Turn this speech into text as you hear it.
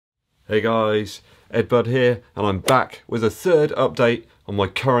Hey guys, EDDBUD here, and I'm back with a third update on my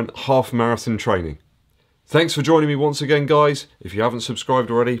current half marathon training. Thanks for joining me once again, guys. If you haven't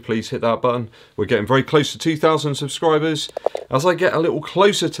subscribed already, please hit that button. We're getting very close to 2,000 subscribers. As I get a little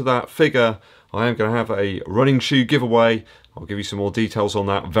closer to that figure, I am going to have a running shoe giveaway. I'll give you some more details on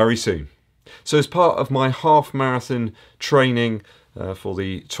that very soon. So as part of my half marathon training for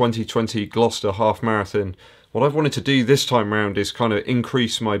the 2020 Gloucester Half Marathon, what I've wanted to do this time round is kind of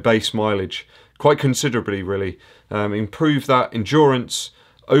increase my base mileage quite considerably, really. Improve that endurance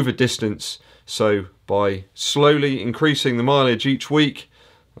over distance. So by slowly increasing the mileage each week,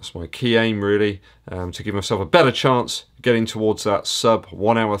 that's my key aim really, to give myself a better chance getting towards that sub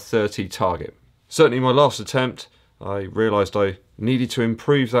 1 hour 30 target. Certainly my last attempt, I realised I needed to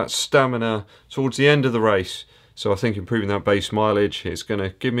improve that stamina towards the end of the race. So I think improving that base mileage is going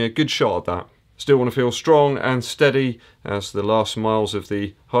to give me a good shot at that. Still want to feel strong and steady as the last miles of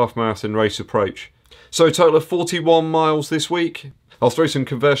the half marathon race approach. So a total of 41 miles this week. I'll throw some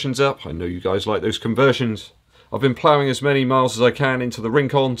conversions up. I know you guys like those conversions. I've been ploughing as many miles as I can into the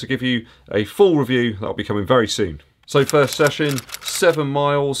Rincon to give you a full review. That'll be coming very soon. So first session, 7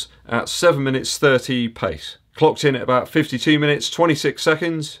 miles at 7 minutes 30 pace. Clocked in at about 52 minutes 26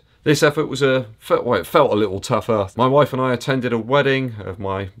 seconds. This effort was it felt a little tougher. My wife and I attended a wedding of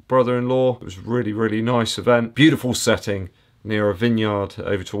my brother-in-law. It was a really, really nice event. Beautiful setting near a vineyard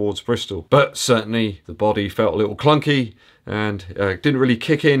over towards Bristol. But certainly the body felt a little clunky and didn't really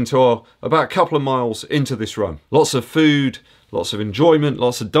kick in until about a couple of miles into this run. Lots of food, lots of enjoyment,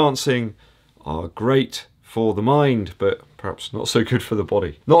 lots of dancing are great for the mind, but perhaps not so good for the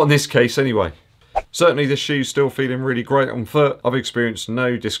body. Not in this case anyway. Certainly this shoe's still feeling really great on foot. I've experienced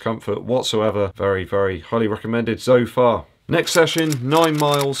no discomfort whatsoever. Very, very highly recommended so far. Next session, 9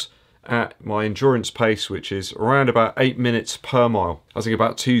 miles at my endurance pace, which is around about 8 minutes per mile. I think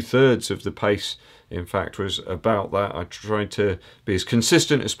about 2/3 of the pace, in fact, was about that. I tried to be as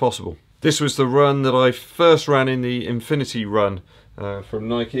consistent as possible. This was the run that I first ran in the Infinity Run from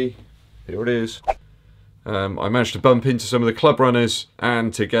Nike. Here it is. I managed to bump into some of the club runners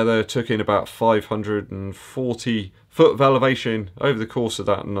and together took in about 540 foot of elevation over the course of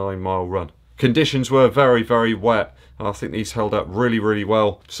that 9-mile run. Conditions were very, very wet. I think these held up really, really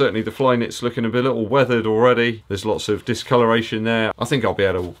well. Certainly the fly knit's looking a little weathered already. There's lots of discoloration there. I think I'll be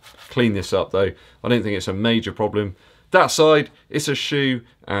able to clean this up though. I don't think it's a major problem. That side, it's a shoe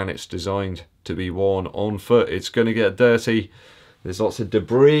and it's designed to be worn on foot. It's going to get dirty. There's lots of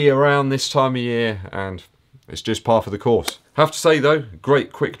debris around this time of year and it's just par for the course. Have to say though,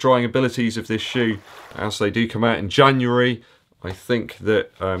 great quick drying abilities of this shoe as they do come out in January. I think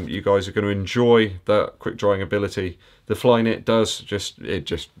that you guys are going to enjoy that quick drying ability. The fly knit does it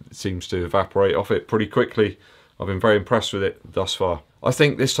just seems to evaporate off it pretty quickly. I've been very impressed with it thus far. I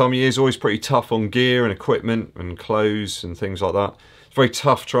think this time of year is always pretty tough on gear and equipment and clothes and things like that. It's very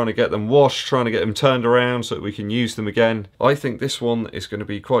tough trying to get them washed, trying to get them turned around so that we can use them again. I think this one is going to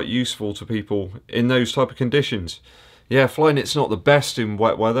be quite useful to people in those type of conditions. Yeah, fly knit's not the best in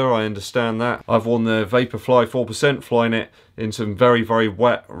wet weather, I understand that. I've worn the Vaporfly 4% fly knit in some very, very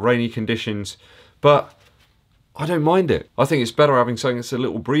wet, rainy conditions, but I don't mind it. I think it's better having something that's a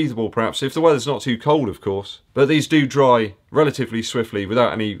little breathable perhaps, if the weather's not too cold of course. But these do dry relatively swiftly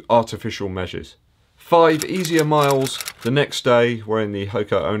without any artificial measures. 5 easier miles the next day wearing the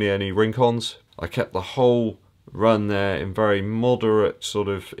Hoka Rincons. I kept the whole run there in very moderate sort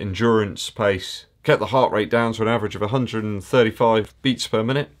of endurance pace. Kept the heart rate down to an average of 135 beats per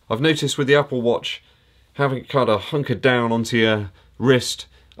minute. I've noticed with the Apple Watch, having it kind of hunkered down onto your wrist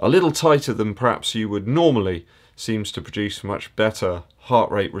a little tighter than perhaps you would normally seems to produce much better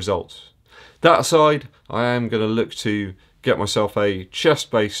heart rate results. That aside, I am going to look to get myself a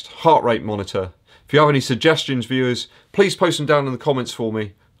chest-based heart rate monitor. If you have any suggestions, viewers, please post them down in the comments for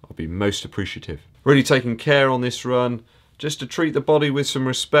me. I'll be most appreciative. Really taking care on this run, just to treat the body with some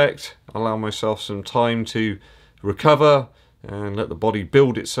respect, allow myself some time to recover and let the body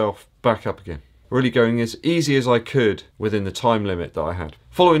build itself back up again. Really going as easy as I could within the time limit that I had.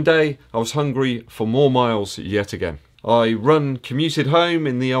 Following day, I was hungry for more miles yet again. I commuted home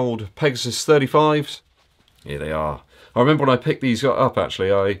in the old Pegasus 35s. Here they are. I remember when I picked these up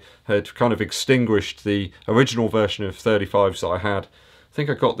actually, I had kind of extinguished the original version of 35s that I had. I think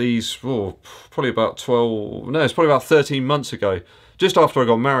I got these probably about 13 months ago, just after I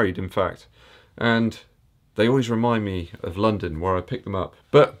got married in fact. And they always remind me of London where I picked them up.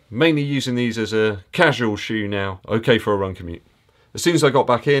 But mainly using these as a casual shoe now, okay for a run commute. As soon as I got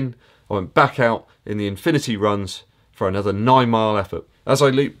back in, I went back out in the Infinity runs for another 9-mile effort. As I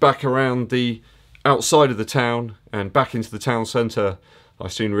looped back around the outside of the town and back into the town centre, I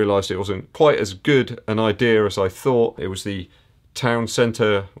soon realised it wasn't quite as good an idea as I thought. It was the town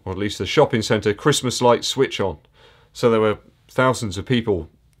centre, or at least the shopping centre, Christmas light switch on. So there were thousands of people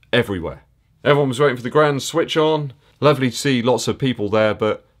everywhere. Everyone was waiting for the grand switch on. Lovely to see lots of people there,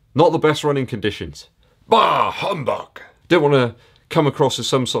 but not the best running conditions. Bah, humbug! Didn't want to come across as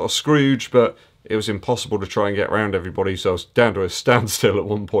some sort of Scrooge, but it was impossible to try and get around everybody, so I was down to a standstill at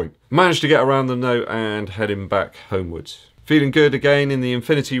one point. Managed to get around them though, and heading back homewards. Feeling good again in the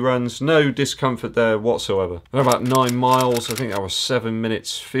infinity runs, no discomfort there whatsoever. And about 9 miles, I think that was 7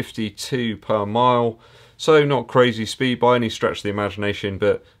 minutes 52 per mile. So not crazy speed by any stretch of the imagination,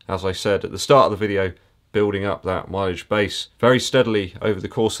 but as I said at the start of the video, building up that mileage base very steadily over the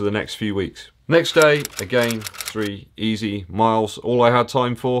course of the next few weeks. Next day, again, 3 easy miles, all I had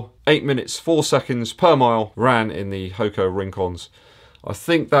time for. 8 minutes 4 seconds per mile, ran in the Hoka Rincons. I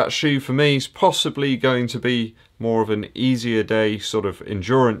think that shoe for me is possibly going to be more of an easier day, sort of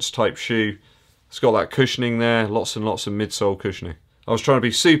endurance type shoe. It's got that cushioning there, lots and lots of midsole cushioning. I was trying to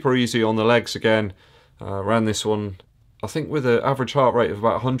be super easy on the legs again. Ran this one, I think with an average heart rate of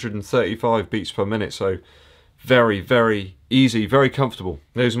about 135 beats per minute, so very, very easy, very comfortable.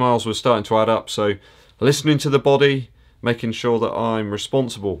 Those miles were starting to add up, so listening to the body, making sure that I'm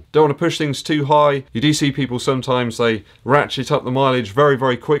responsible. Don't want to push things too high. You do see people sometimes, they ratchet up the mileage very,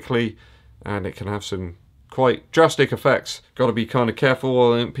 very quickly, and it can have some quite drastic effects. Got to be kind of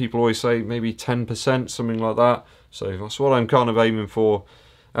careful. I think people always say maybe 10%, something like that. So that's what I'm kind of aiming for,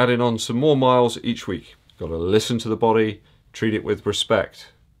 adding on some more miles each week. Got to listen to the body, treat it with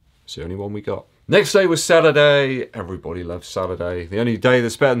respect. It's the only one we got. Next day was Saturday. Everybody loves Saturday. The only day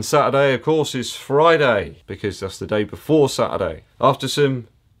that's better than Saturday, of course, is Friday, because that's the day before Saturday. After some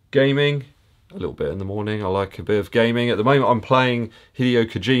gaming, a little bit in the morning, I like a bit of gaming. At the moment I'm playing Hideo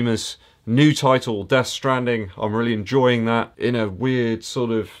Kojima's new title, Death Stranding. I'm really enjoying that in a weird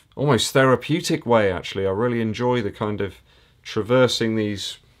sort of almost therapeutic way, actually. I really enjoy the kind of traversing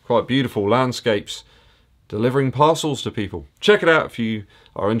these quite beautiful landscapes, delivering parcels to people. Check it out if you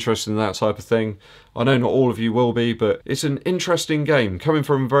are interested in that type of thing. I know not all of you will be, but it's an interesting game, coming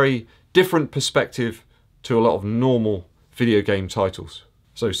from a very different perspective to a lot of normal video game titles.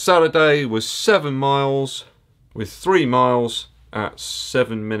 So Saturday was 7 miles, with 3 miles at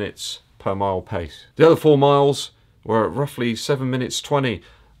 7 minutes per mile pace. The other 4 miles were at roughly 7 minutes 20.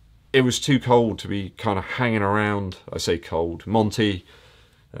 It was too cold to be kind of hanging around. I say cold. Monty,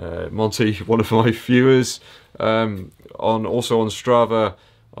 one of my viewers, also on Strava,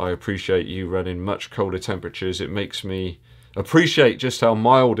 I appreciate you running much colder temperatures. It makes me appreciate just how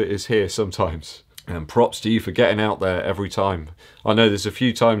mild it is here sometimes. And props to you for getting out there every time. I know there's a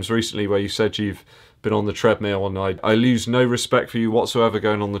few times recently where you said you've been on the treadmill, and I lose no respect for you whatsoever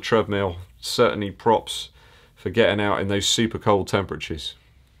going on the treadmill. Certainly props for getting out in those super cold temperatures.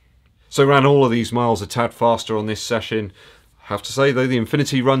 So ran all of these miles a tad faster on this session. I have to say though, the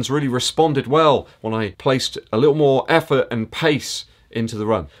infinity runs really responded well when I placed a little more effort and pace into the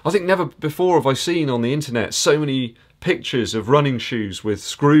run. I think never before have I seen on the internet so many pictures of running shoes with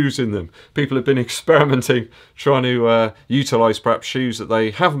screws in them. People have been experimenting, trying to utilise perhaps shoes that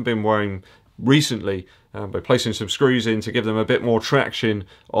they haven't been wearing recently by placing some screws in to give them a bit more traction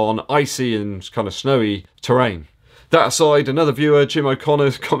on icy and kind of snowy terrain. That aside, another viewer, Jim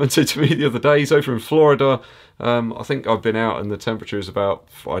O'Connor, commented to me the other day. He's over in Florida. I think I've been out and the temperature is about,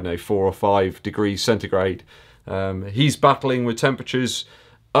 I don't know, 4 or 5 degrees centigrade. He's battling with temperatures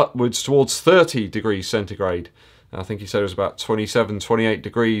upwards towards 30 degrees centigrade. I think he said it was about 27, 28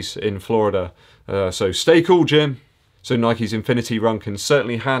 degrees in Florida. So stay cool, Jim. So Nike's Infinity Run can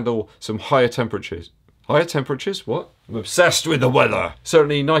certainly handle some higher temperatures. Higher temperatures? What? I'm obsessed with the weather.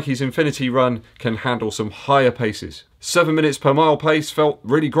 Certainly Nike's Infinity Run can handle some higher paces. 7 minutes per mile pace felt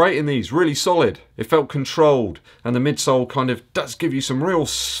really great in these, really solid. It felt controlled, and the midsole kind of does give you some real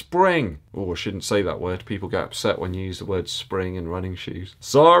spring. Oh, I shouldn't say that word. People get upset when you use the word spring in running shoes.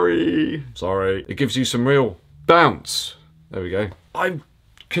 Sorry. It gives you some real bounce. There we go. I'm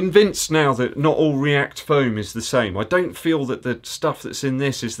convinced now that not all React foam is the same. I don't feel that the stuff that's in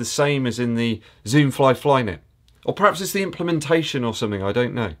this is the same as in the Zoomfly Flyknit. Or perhaps it's the implementation or something, I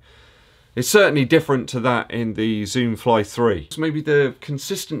don't know. It's certainly different to that in the Zoomfly 3. It's maybe the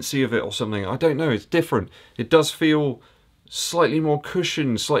consistency of it or something, I don't know, it's different. It does feel slightly more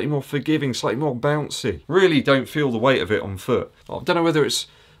cushioned, slightly more forgiving, slightly more bouncy. Really don't feel the weight of it on foot. I don't know whether it's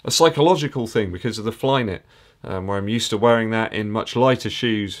a psychological thing because of the Flyknit, where I'm used to wearing that in much lighter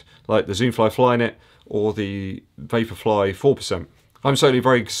shoes like the Zoomfly Flyknit or the Vaporfly 4%. I'm certainly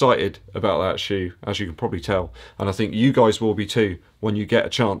very excited about that shoe, as you can probably tell, and I think you guys will be too when you get a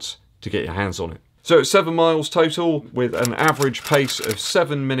chance to get your hands on it. So it's 7 miles total with an average pace of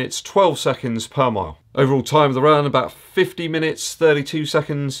 7 minutes 12 seconds per mile. Overall time of the run about 50 minutes 32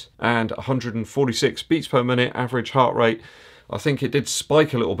 seconds and 146 beats per minute average heart rate. I think it did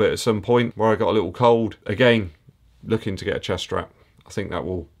spike a little bit at some point where I got a little cold. Again, looking to get a chest strap. I think that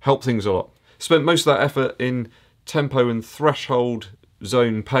will help things a lot. Spent most of that effort in tempo and threshold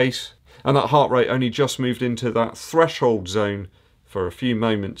zone pace, and that heart rate only just moved into that threshold zone for a few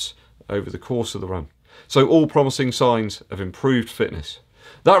moments over the course of the run. So all promising signs of improved fitness.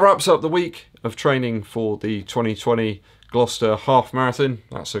 That wraps up the week of training for the 2020 Gloucester Half Marathon.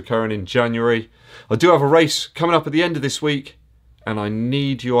 That's occurring in January. I do have a race coming up at the end of this week, and I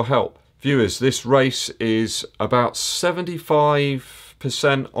need your help. Viewers, this race is about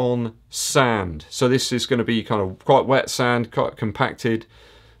 75% on sand. So this is going to be kind of quite wet sand, quite compacted.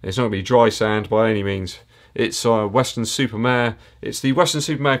 It's not going to be dry sand by any means. It's Weston Supermare. It's the Weston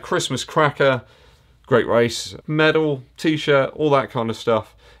Supermare Christmas Cracker. Great race. Medal, t-shirt, all that kind of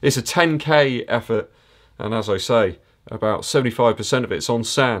stuff. It's a 10k effort, and as I say, about 75% of it's on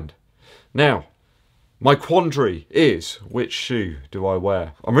sand. Now, my quandary is, which shoe do I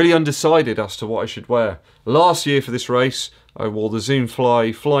wear? I'm really undecided as to what I should wear. Last year for this race, I wore the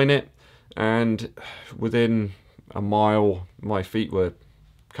Zoomfly Flyknit, and within a mile, my feet were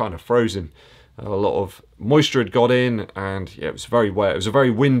kind of frozen. A lot of moisture had got in, and yeah, it was very wet. It was a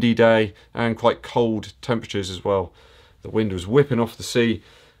very windy day and quite cold temperatures as well. The wind was whipping off the sea,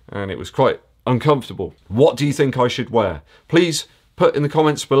 and it was quite uncomfortable. What do you think I should wear? Please put in the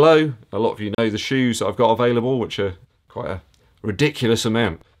comments below. A lot of you know the shoes I've got available, which are quite a ridiculous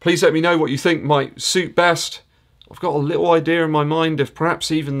amount. Please let me know what you think might suit best. I've got a little idea in my mind of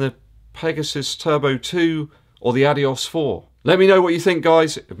perhaps even the Pegasus Turbo 2 or the Adios 4. Let me know what you think,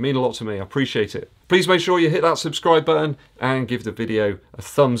 guys. It would mean a lot to me. I appreciate it. Please make sure you hit that subscribe button and give the video a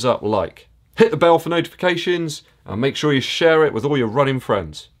thumbs up like. Hit the bell for notifications and make sure you share it with all your running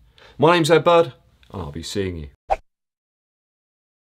friends. My name's EDDBUD, and I'll be seeing you.